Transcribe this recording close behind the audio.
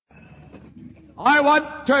I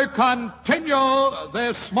want to continue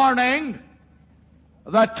this morning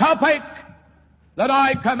the topic that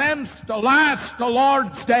I commenced last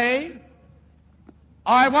Lord's Day.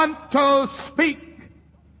 I want to speak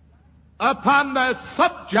upon the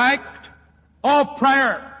subject of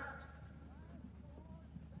prayer.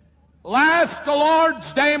 Last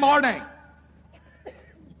Lord's Day morning,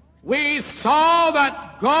 we saw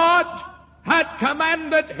that God had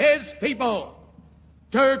commanded His people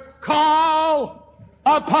to call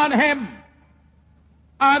upon Him,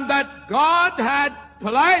 and that God had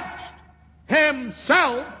pledged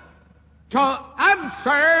Himself to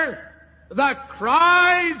answer the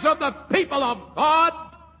cries of the people of God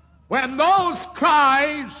when those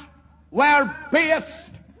cries were based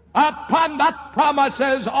upon the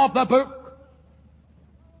promises of the book.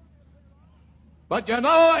 But you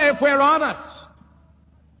know, if we're honest,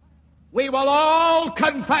 we will all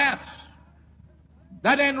confess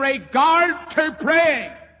that in regard to praying,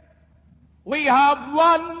 we have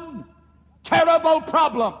one terrible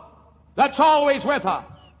problem that's always with us.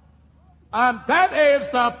 And that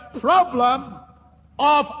is the problem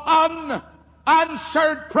of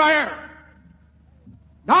unanswered prayer.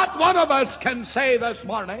 Not one of us can say this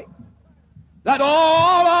morning that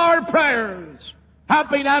all our prayers have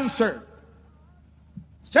been answered,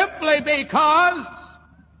 simply because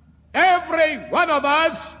every one of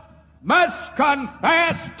us must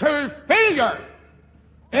confess to failure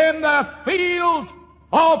in the field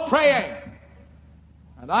of praying.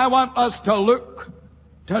 And I want us to look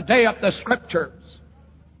today at the Scriptures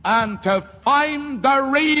and to find the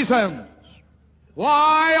reasons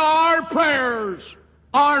why our prayers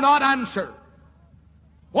are not answered.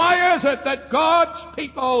 Why is it that God's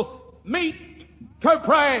people meet to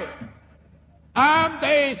pray and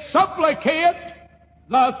they supplicate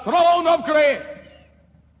the throne of grace,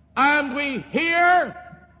 and we hear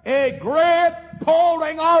a great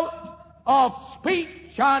pouring out of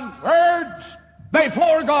speech and words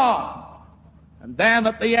before God, and then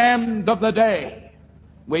at the end of the day,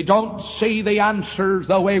 we don't see the answers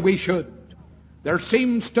the way we should. There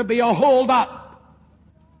seems to be a hold-up.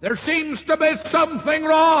 There seems to be something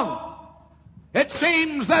wrong. It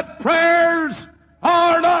seems that prayers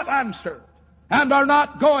are not answered and are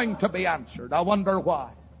not going to be answered. I wonder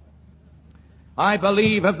why. I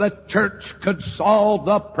believe if the church could solve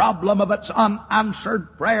the problem of its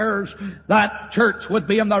unanswered prayers, that church would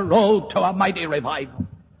be on the road to a mighty revival.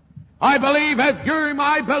 I believe if you,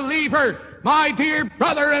 my believer, my dear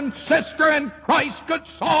brother and sister in Christ, could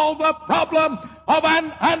solve the problem of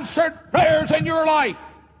unanswered prayers in your life,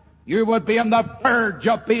 you would be on the verge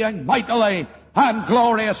of being mightily and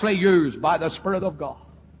gloriously used by the Spirit of God.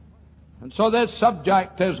 And so this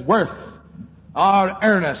subject is worth our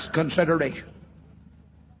earnest consideration.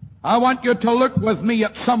 I want you to look with me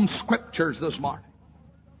at some Scriptures this morning.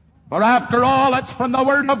 For after all, it's from the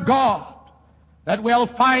Word of God that we'll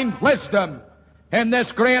find wisdom in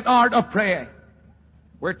this great art of praying.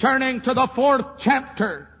 We're turning to the 4th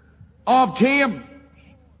chapter of James.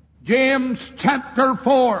 James chapter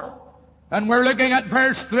 4. And we're looking at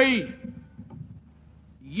verse 3.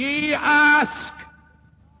 Ye ask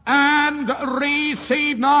and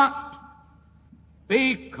receive not,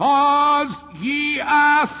 because ye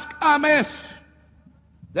ask amiss,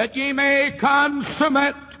 that ye may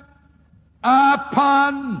consummate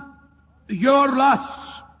upon your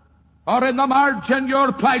lusts, or in the margin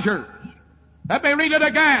your pleasures. Let me read it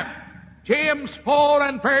again. James 4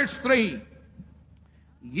 and verse 3.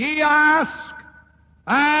 Ye ask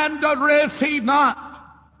and receive not,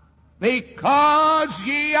 because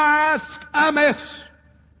ye ask amiss,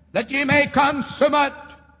 that ye may consummate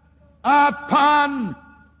upon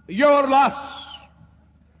your lusts.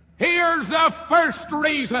 Here's the first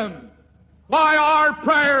reason why our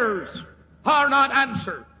prayers are not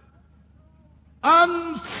answered.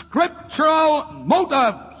 Unscriptural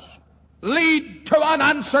motives lead to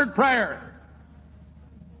unanswered prayer.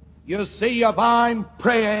 You see, if I'm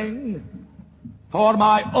praying for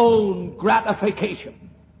my own gratification,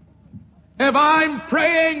 if I'm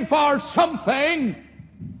praying for something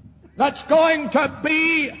that's going to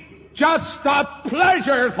be just a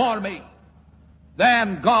pleasure for me,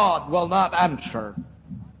 then God will not answer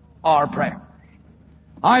our prayer.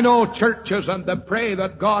 I know churches, and they pray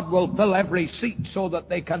that God will fill every seat so that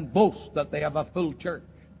they can boast that they have a full church.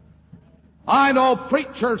 I know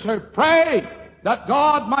preachers who pray that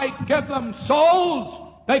God might give them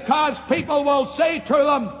souls because people will say to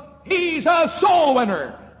them, he's a soul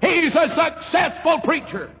winner. He's a successful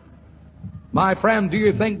preacher. My friend, do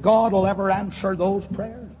you think God will ever answer those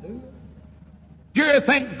prayers? Do you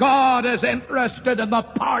think God is interested in the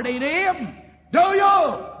party name? Do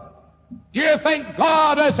you? Do you think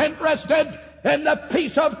God is interested in the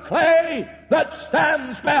piece of clay that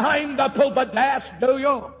stands behind the pulpit desk, do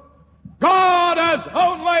you? God has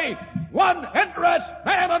only one interest,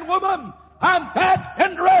 man and woman, and that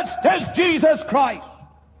interest is Jesus Christ.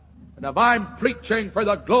 And if I'm preaching for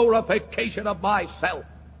the glorification of myself,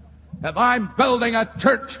 if I'm building a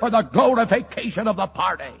church for the glorification of the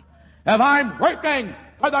party, if I'm working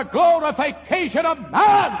for the glorification of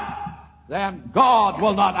man, then God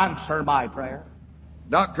will not answer my prayer.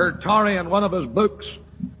 Dr. Torrey, in one of his books,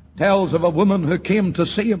 tells of a woman who came to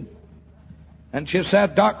see him. And she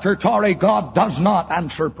said, Dr. Torrey, God does not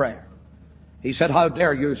answer prayer. He said, how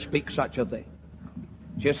dare you speak such a thing?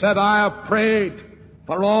 She said, I have prayed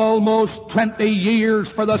for almost 20 years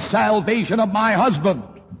for the salvation of my husband.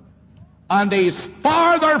 And he's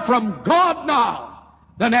farther from God now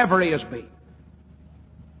than ever he has been.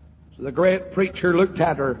 So the great preacher looked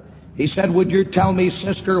at her. He said, would you tell me,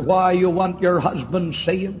 sister, why you want your husband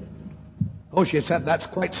saved? Oh, she said, that's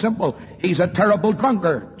quite simple. He's a terrible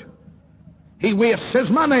drunkard. He wastes his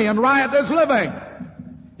money and riotous living.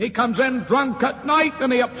 He comes in drunk at night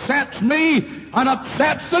and he upsets me and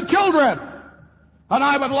upsets the children. And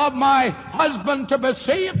I would love my husband to be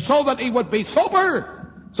saved so that he would be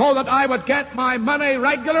sober, so that I would get my money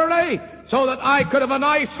regularly, so that I could have a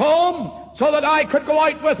nice home, so that I could go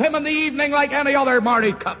out with him in the evening like any other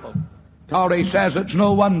married couple. Torrey says it's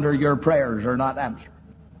no wonder your prayers are not answered.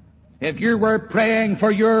 If you were praying for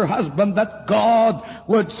your husband that God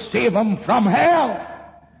would save him from hell,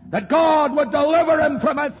 that God would deliver him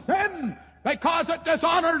from his sin because it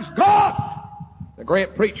dishonors God, the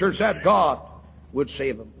great preacher said God would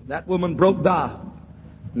save him. That woman broke down.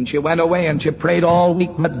 And she went away and she prayed all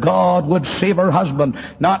week that God would save her husband,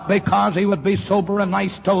 not because he would be sober and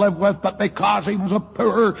nice to live with, but because he was a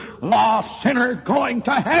poor, lost sinner going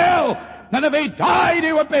to hell. And if he died,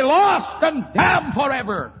 he would be lost and damned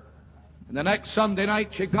forever. And the next Sunday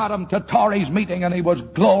night, she got him to Torrey's meeting, and he was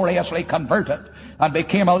gloriously converted and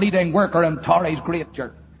became a leading worker in Torrey's great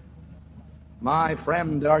church. My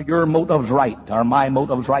friend, are your motives right? Are my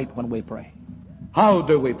motives right when we pray? How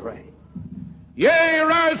do we pray? Ye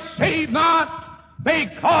receive not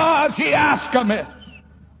because ye ask amiss.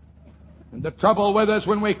 And the trouble with us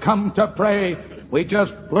when we come to pray, we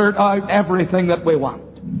just blurt out everything that we want.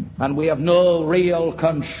 And we have no real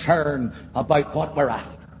concern about what we're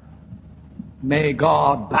after. May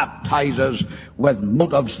God baptize us with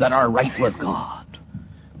motives that are right with God.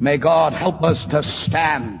 May God help us to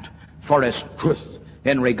stand for His truth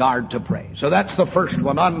in regard to prayer. So that's the first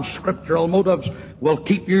one. Unscriptural motives will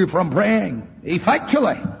keep you from praying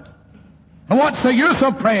effectually. And what's the use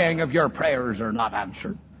of praying if your prayers are not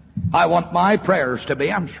answered? I want my prayers to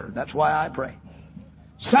be answered. That's why I pray.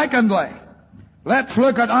 Secondly, let's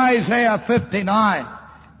look at Isaiah 59,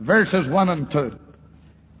 verses 1 and 2.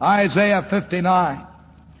 Isaiah 59,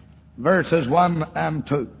 verses 1 and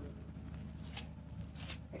 2.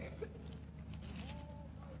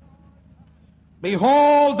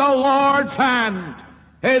 Behold, the Lord's hand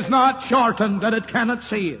is not shortened that it cannot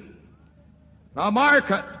save. Now mark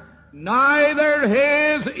it. Neither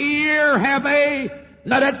his ear heavy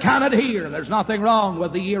that it cannot hear. There's nothing wrong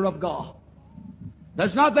with the ear of God.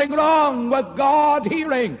 There's nothing wrong with God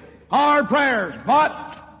hearing our prayers.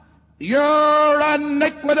 But your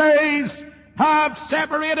iniquities have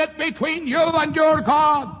separated between you and your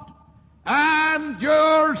God. And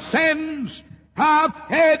your sins have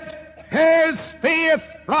hid His face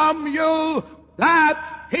from you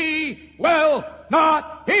that He will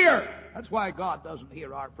not hear. That's why God doesn't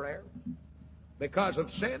hear our prayer. Because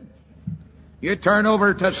of sin. You turn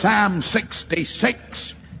over to Psalm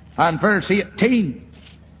 66 and verse 18.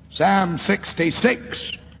 Psalm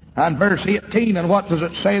 66 and verse 18. And what does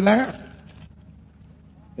it say there?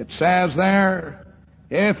 It says there,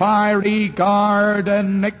 if I regard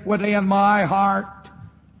iniquity in my heart,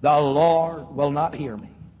 the Lord will not hear me.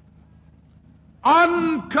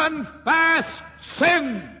 Unconfessed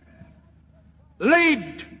sin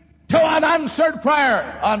lead to unanswered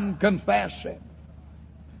prayer. Unconfessed sin.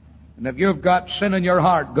 And if you've got sin in your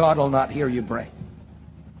heart, God will not hear you pray.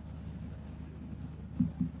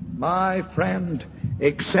 My friend,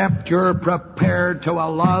 except you're prepared to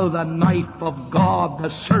allow the knife of God, the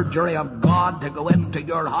surgery of God, to go into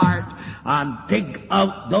your heart and dig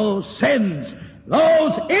out those sins,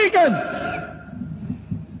 those egans.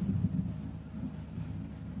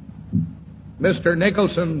 Mr.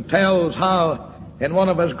 Nicholson tells how in one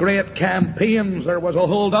of his great campaigns there was a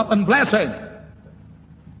hold-up in Blessing.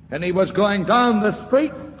 And he was going down the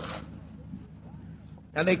street.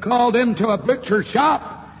 And he called into a butcher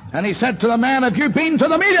shop. And he said to the man, have you been to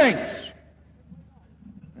the meetings?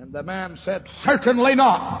 And the man said, "Certainly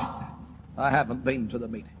not. I haven't been to the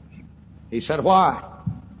meeting." He said, "Why?"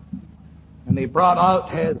 And he brought out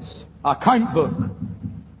his account book.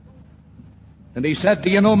 And he said, "Do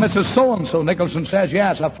you know Mrs. So-and-so?" Nicholson says,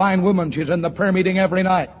 "Yes, a fine woman. She's in the prayer meeting every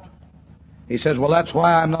night." He says, "Well, that's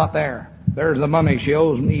why I'm not there. There's the money she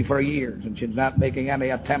owes me for years, and she's not making any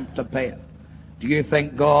attempt to pay it. Do you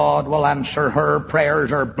think God will answer her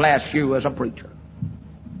prayers or bless you as a preacher?"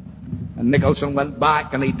 And Nicholson went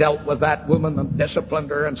back and he dealt with that woman and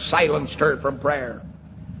disciplined her and silenced her from prayer.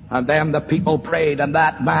 And then the people prayed, and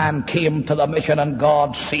that man came to the mission, and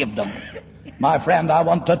God saved him. My friend, I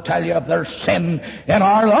want to tell you, if there's sin in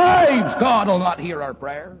our lives, God will not hear our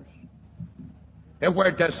prayers. If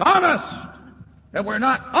we're dishonest, if we're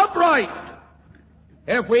not upright,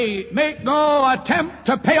 if we make no attempt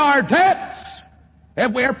to pay our debts,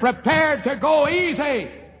 if we're prepared to go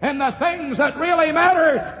easy in the things that really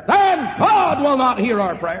matter, then God will not hear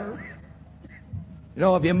our prayers. You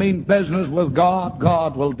know, if you mean business with God,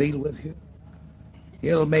 God will deal with you.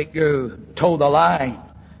 He'll make you toe the line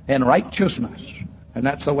in righteousness, and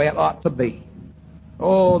that's the way it ought to be.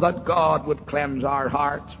 Oh, that God would cleanse our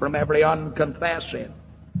hearts from every unconfessed sin.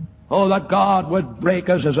 Oh, that God would break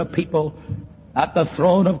us as a people at the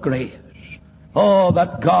throne of grace. Oh,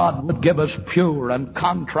 that God would give us pure and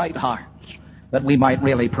contrite hearts, that we might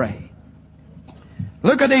really pray.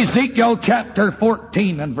 Look at Ezekiel chapter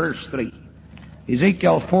 14 and verse 3.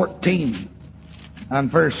 Ezekiel 14 and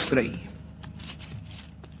verse 3.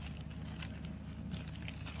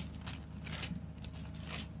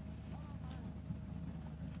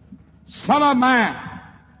 "Son of man,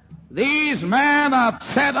 these men have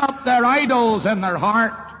set up their idols in their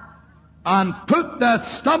heart and put the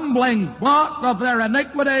stumbling block of their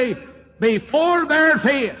iniquity before their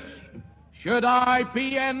face. Should I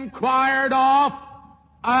be inquired of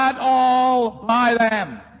at all by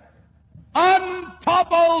them?"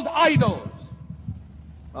 Untoppled idols.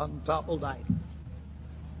 Untoppled idols.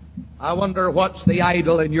 I wonder what's the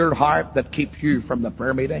idol in your heart that keeps you from the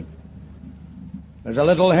prayer meeting. There's a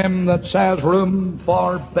little hymn that says, "Room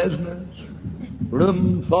for business,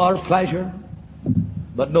 room for pleasure,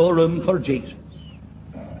 but no room for Jesus."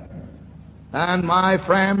 And my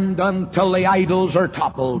friend, until the idols are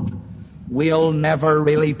toppled, we'll never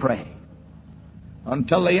really pray.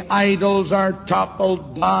 Until the idols are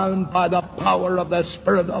toppled down by the power of the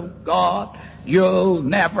Spirit of God, you'll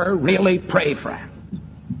never really pray, friend.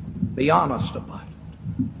 Be honest about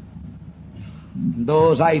it.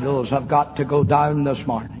 Those idols have got to go down this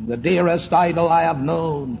morning. The dearest idol I have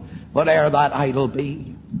known, whate'er that idol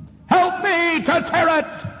be, help me to tear it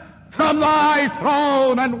from thy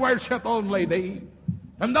throne and worship only thee.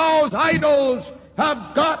 And those idols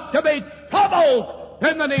have got to be toppled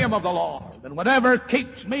in the name of the Lord. And whatever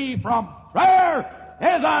keeps me from prayer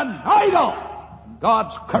is an idol.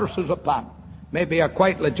 God's curses upon it. May be a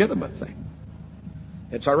quite legitimate thing.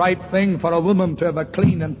 It's a right thing for a woman to have a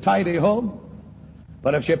clean and tidy home.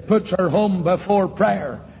 But if she puts her home before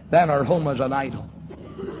prayer, then her home is an idol.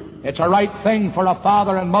 It's a right thing for a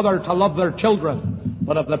father and mother to love their children.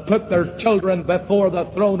 But if they put their children before the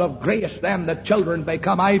throne of grace, then the children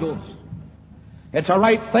become idols. It's a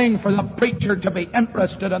right thing for the preacher to be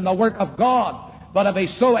interested in the work of God. But if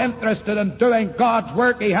he's so interested in doing God's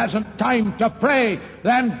work he hasn't time to pray,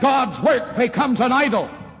 then God's work becomes an idol.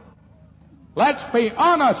 Let's be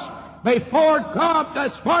honest before God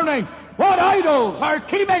this morning. What idols are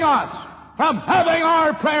keeping us from having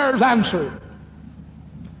our prayers answered?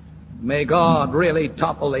 May God really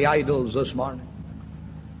topple the idols this morning,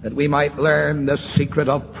 that we might learn the secret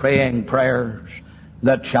of praying prayers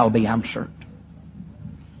that shall be answered.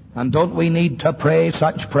 And don't we need to pray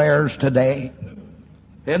such prayers today,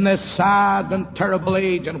 in this sad and terrible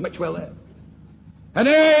age in which we live? An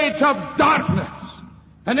age of darkness,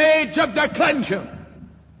 an age of declension.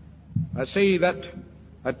 I see that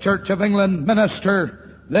a Church of England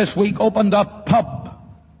minister this week opened a pub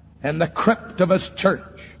in the crypt of his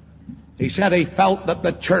church. He said he felt that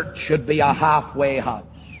the church should be a halfway house.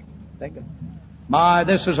 Thinking, my,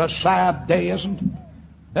 this is a sad day, isn't it?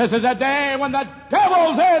 This is a day when the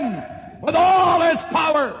devil's in with all his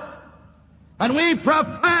power. And we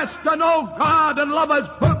profess to know God and love His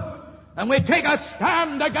book. And we take a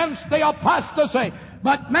stand against the apostasy.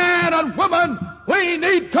 But man and woman, we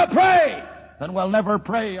need to pray. And we'll never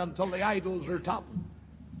pray until the idols are toppled.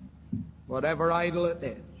 Whatever idol it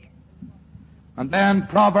is. And then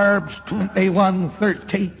Proverbs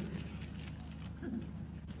 21:13.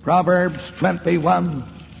 Proverbs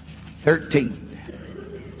 21:13.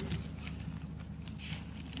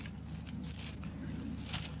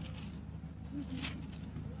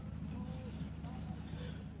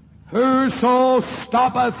 Whoso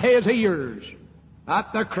stoppeth his ears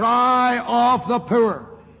at the cry of the poor,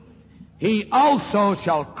 he also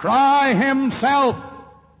shall cry himself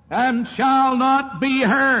and shall not be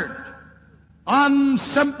heard.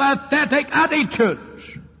 Unsympathetic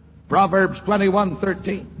attitudes. Proverbs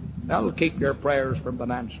 21:13. That'll keep your prayers from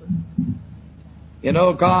being answered. You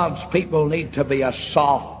know, God's people need to be a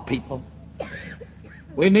soft people.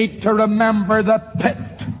 We need to remember the pit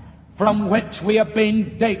from which we have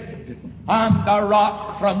been digged and the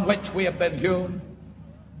rock from which we have been hewn.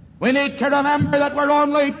 We need to remember that we're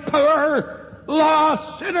only poor,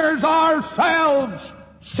 lost sinners ourselves,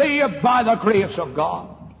 saved by the grace of God.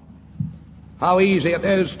 How easy it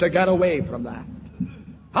is to get away from that.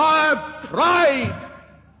 How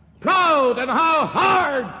proud, and how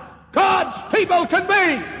hard God's people can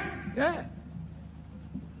be. Yeah.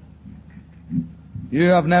 You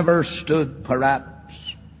have never stood, perhaps,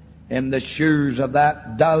 in the shoes of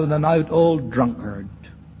that down-and-out old drunkard.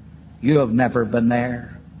 You have never been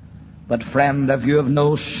there. But friend, if you have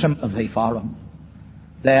no sympathy for him,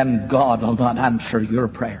 then God will not answer your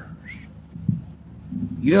prayers.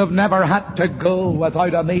 You have never had to go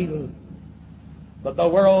without a meal. But the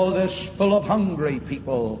world is full of hungry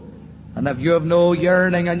people. And if you have no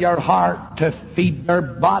yearning in your heart to feed their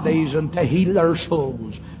bodies and to heal their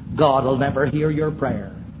souls, God will never hear your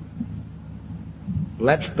prayer.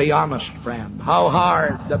 Let's be honest, friend. How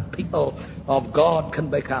hard the people of God can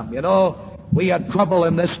become. You know, we had trouble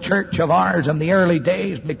in this church of ours in the early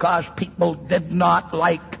days because people did not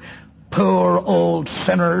like poor old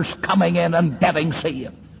sinners coming in and getting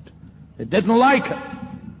saved. They didn't like it.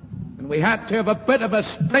 And we had to have a bit of a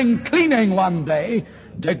spring cleaning one day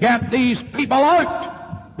to get these people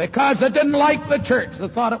out because they didn't like the church. They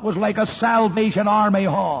thought it was like a Salvation Army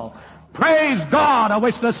hall. Praise God, I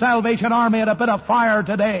wish the Salvation Army had a bit of fire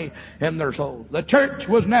today in their souls. The church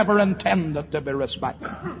was never intended to be respected.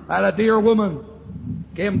 I had a dear woman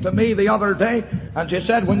came to me the other day, and she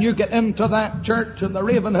said, when you get into that church in the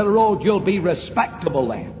Ravenhill Road, you'll be respectable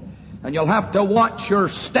then. And you'll have to watch your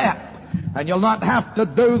step. And you'll not have to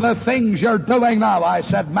do the things you're doing now. I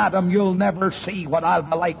said, Madam, you'll never see what I'll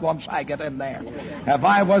be like once I get in there. If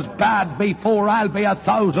I was bad before, I'll be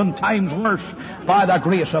 1,000 times worse by the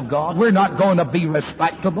grace of God. We're not going to be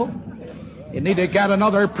respectable. You need to get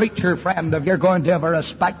another preacher friend if you're going to have a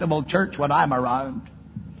respectable church when I'm around.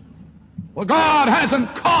 Well, God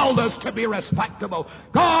hasn't called us to be respectable.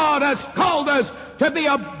 God has called us to be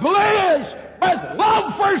ablaze with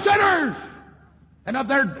love for sinners. And if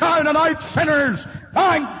they're down and out sinners,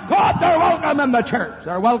 thank God they're welcome in the church.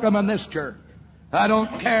 They're welcome in this church. I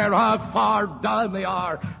don't care how far down they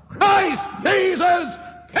are. Christ Jesus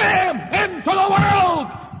came into the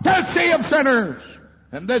world to save sinners.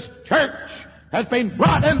 And this church has been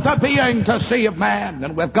brought into being to save man.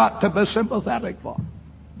 And we've got to be sympathetic for them.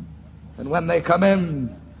 And when they come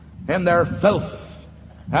in their filth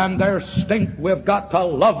and their stink, we've got to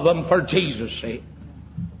love them for Jesus' sake.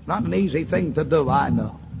 It's not an easy thing to do, I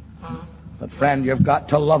know. But friend, you've got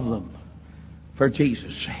to love them for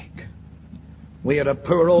Jesus' sake. We had a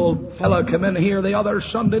poor old fellow come in here the other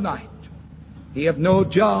Sunday night. He had no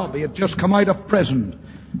job. He had just come out of prison.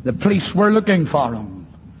 The police were looking for him.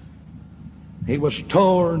 He was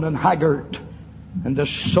torn and haggard, and his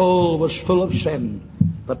soul was full of sin.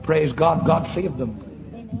 But praise God, God saved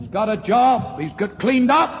him. He's got a job. He's got cleaned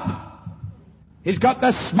up. He's got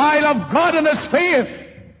the smile of God in his face.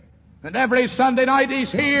 And every Sunday night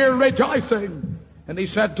he's here rejoicing. And he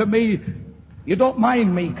said to me, you don't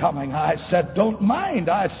mind me coming? I said, don't mind.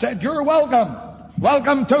 I said, you're welcome.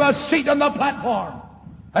 Welcome to a seat on the platform.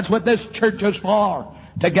 That's what this church is for,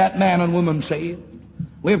 to get men and women saved.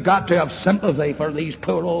 We've got to have sympathy for these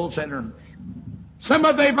poor old sinners.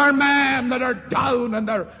 Sympathy for men that are down in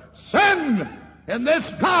their sin. And this,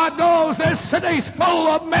 God knows, this city's full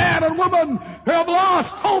of men and women who have lost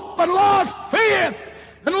hope and lost faith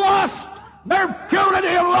and lost their purity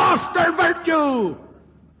and lost their virtue.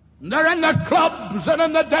 And they're in the clubs and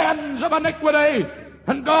in the dens of iniquity.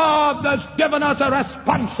 And God has given us a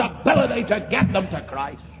responsibility to get them to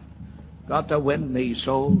Christ. Got to win these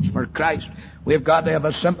souls for Christ. We've got to have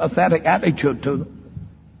a sympathetic attitude to them.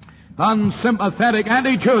 Unsympathetic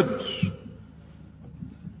attitudes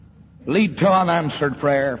lead to unanswered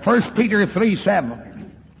prayer. 1 Peter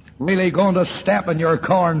 3:7. Really going to step in your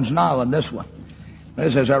corns now in this one.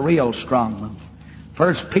 This is a real strong one.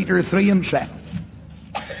 1 Peter 3:7.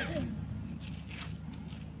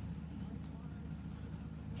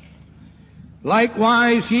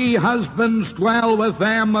 Likewise, ye husbands, dwell with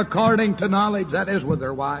them according to knowledge, that is, with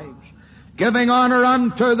their wives, giving honor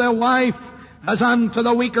unto the wife as unto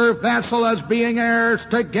the weaker vessel, as being heirs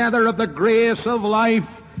together of the grace of life,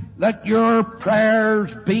 that your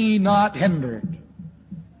prayers be not hindered.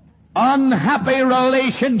 Unhappy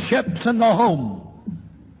relationships in the home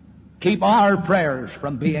keep our prayers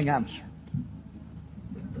from being answered.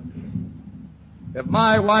 If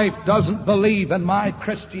my wife doesn't believe in my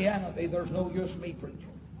Christianity, there's no use me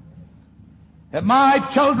preaching. If my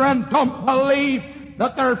children don't believe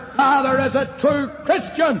that their father is a true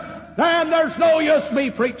Christian, then there's no use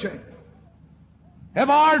me preaching. If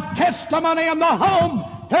our testimony in the home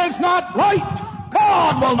is not right,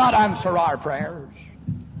 God will not answer our prayers.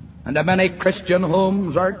 And many Christian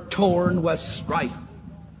homes are torn with strife.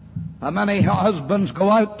 And many husbands go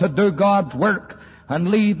out to do God's work and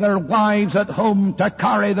leave their wives at home to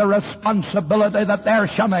carry the responsibility that they're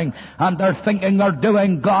shunning, and they're thinking they're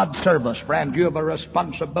doing God's service. Friend, you have a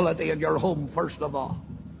responsibility in your home first of all.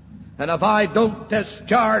 And if I don't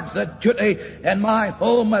discharge the duty in my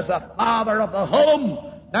home as the father of the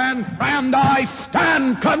home, then, friend, I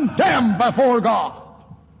stand condemned before God.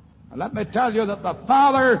 And let me tell you that the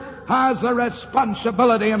father has a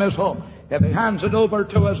responsibility in his home. If he hands it over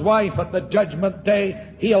to his wife at the judgment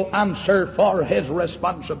day, he'll answer for his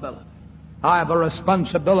responsibility. I have a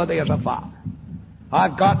responsibility as a father.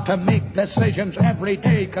 I've got to make decisions every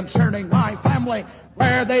day concerning my family,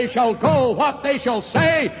 where they shall go, what they shall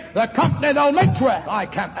say, the company they'll mix with. I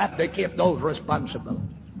can't abdicate those responsibilities.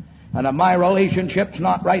 And if my relationship's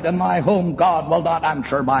not right in my home, God will not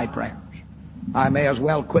answer my prayers. I may as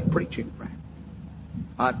well quit preaching, friend.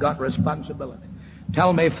 I've got responsibility.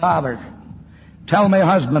 Tell me, father, tell me,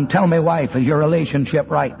 husband, tell me, wife, is your relationship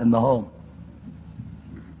right in the home?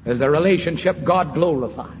 Is the relationship God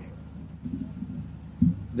glorified?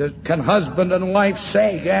 Can husband and wife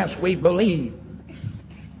say, yes, we believe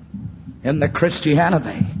in the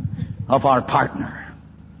Christianity of our partner.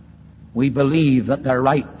 We believe that they're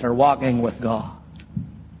right, they're walking with God.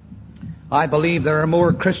 I believe there are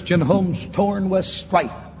more Christian homes torn with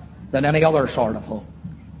strife than any other sort of home.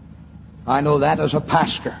 I know that as a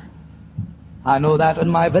pastor. I know that in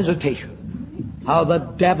my visitation. How the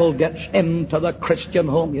devil gets into the Christian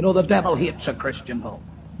home. You know, the devil hates a Christian home.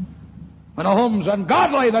 When a home's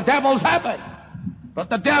ungodly, the devil's happy. But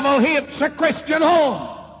the devil hates a Christian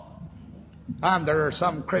home. And there are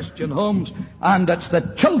some Christian homes, and it's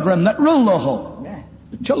the children that rule the home. Yeah.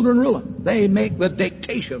 The children rule it. They make the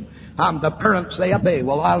dictation. And the parents, they obey.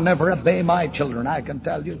 Well, I'll never obey my children, I can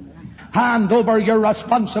tell you. Hand over your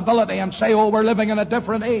responsibility and say, oh, we're living in a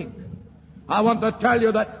different age. I want to tell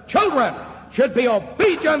you that children should be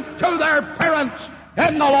obedient to their parents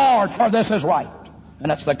in the Lord, for this is right.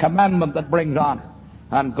 And it's the commandment that brings honor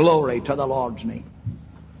and glory to the Lord's name.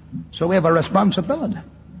 So we have a responsibility.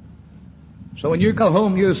 So when you go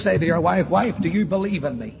home, you say to your wife, wife, do you believe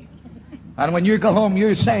in me? And when you go home,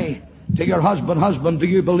 you say to your husband, husband, do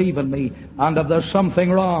you believe in me? And if there's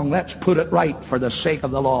something wrong, let's put it right for the sake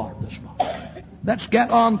of the Lord this morning. Let's get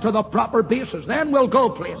on to the proper basis. Then we'll go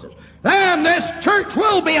places. Then this church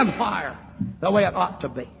will be on fire the way it ought to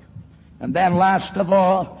be. And then last of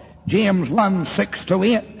all, James 1,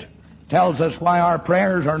 6-8 tells us why our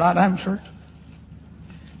prayers are not answered.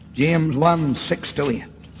 James 1, 6-8.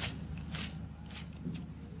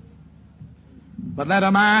 But let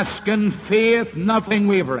him ask in faith, nothing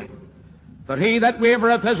wavering. For he that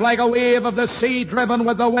wavereth is like a wave of the sea driven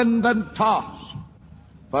with the wind and tossed.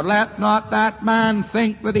 But let not that man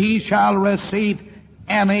think that he shall receive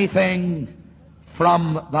anything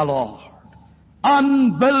from the Lord.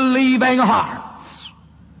 Unbelieving hearts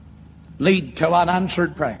lead to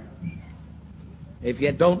unanswered prayers. If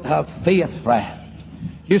you don't have faith, friend,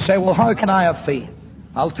 you say, well, how can I have faith?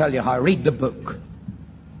 I'll tell you how. Read the book.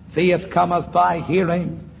 Faith cometh by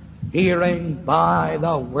hearing, hearing by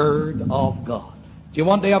the word of God. Do you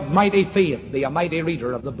want to have mighty faith? Be a mighty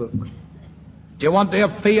reader of the book. Do you want to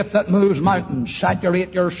have faith that moves mountains?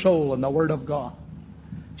 Saturate your soul in the word of God.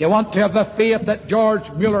 Do you want to have the faith that George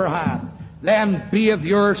Mueller had? Then bathe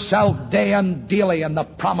yourself day and daily in the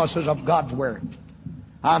promises of God's word.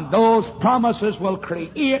 And those promises will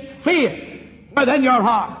create faith within your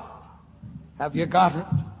heart. Have you got it?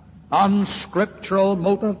 Unscriptural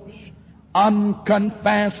motives,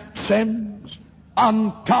 unconfessed sins,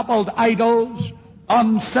 untoppled idols,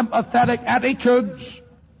 unsympathetic attitudes,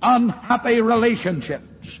 unhappy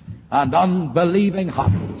relationships, and unbelieving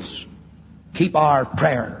hearts keep our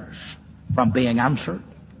prayers from being answered.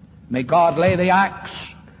 May God lay the axe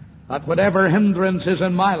at whatever hindrance is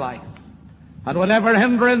in my life and whatever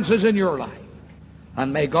hindrance is in your life.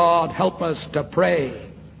 And may God help us to pray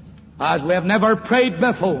as we have never prayed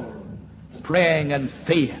before, praying in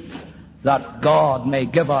faith that God may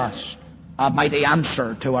give us a mighty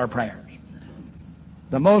answer to our prayers.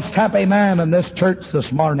 The most happy man in this church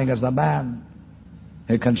this morning is the man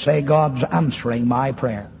who can say, God's answering my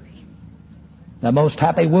prayers. The most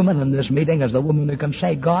happy woman in this meeting is the woman who can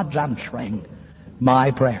say, God's answering my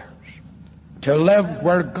prayers. To live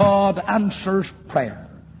where God answers prayer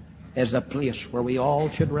is the place where we all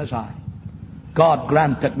should reside. God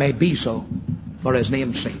grant it may be so for His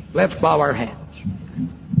name's sake. Let's bow our heads.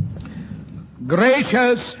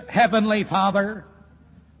 Gracious Heavenly Father,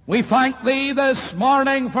 we thank Thee this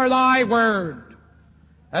morning for Thy Word.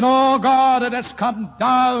 And oh God, it has come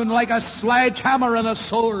down like a sledgehammer and a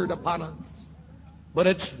sword upon us. But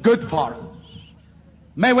it's good for us.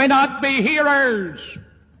 May we not be hearers,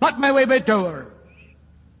 but may we be doers.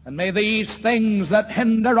 And may these things that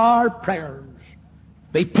hinder our prayers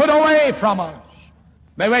be put away from us.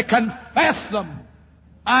 May we confess them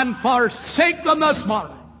and forsake them this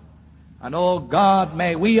morning. And oh God,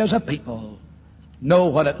 may we as a people know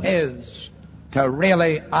what it is to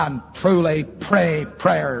really and truly pray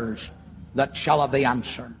prayers that shall have the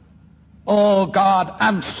answer. Oh God,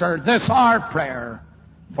 answer this our prayer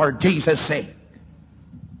for Jesus' sake.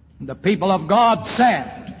 And the people of God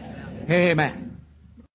said, Amen.